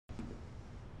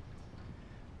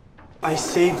I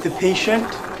saved the patient.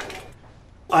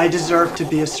 I deserve to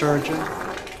be a surgeon.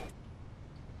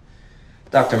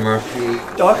 Dr. Murphy.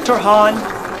 Dr. Hahn,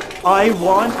 I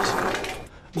want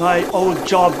my old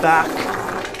job back.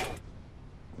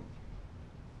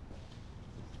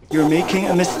 You're making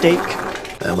a mistake.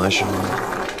 Am I, Sean?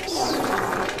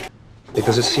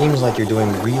 Because it seems like you're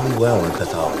doing really well in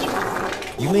pathology.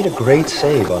 You made a great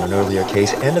save on an earlier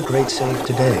case and a great save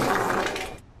today.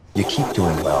 You keep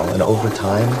doing well, and over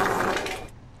time,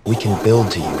 we can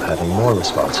build to you having more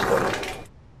responsibility.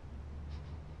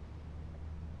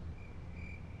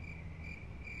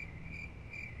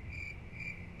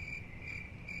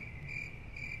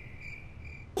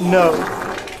 No.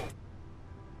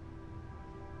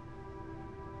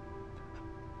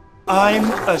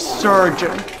 I'm a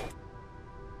surgeon.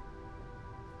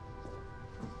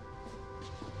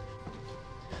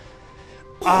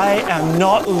 I am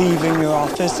not leaving your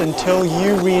office until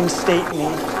you reinstate me.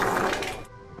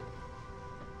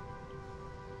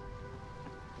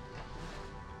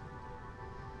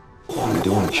 What are you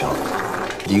doing, Sean?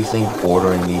 Do you think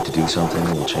ordering me to do something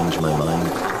will change my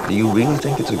mind? Do you really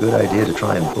think it's a good idea to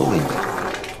try and bully me?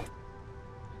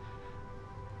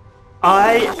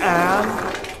 I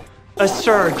am a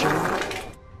surgeon.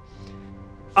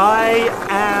 I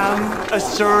am a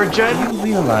surgeon. Do you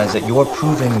realize that you're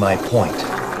proving my point?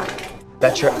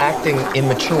 That you're acting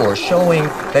immature, showing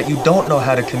that you don't know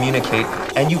how to communicate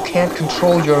and you can't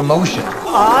control your emotion.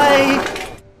 I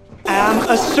am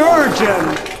a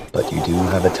surgeon. But you do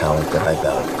have a talent that I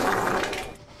value.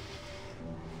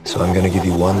 So I'm going to give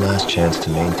you one last chance to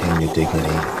maintain your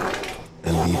dignity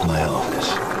and leave my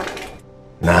office.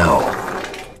 Now.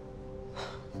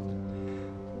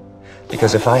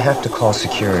 Because if I have to call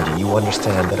security, you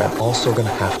understand that I'm also going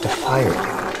to have to fire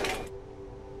you.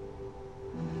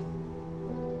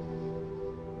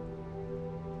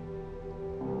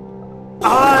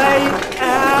 I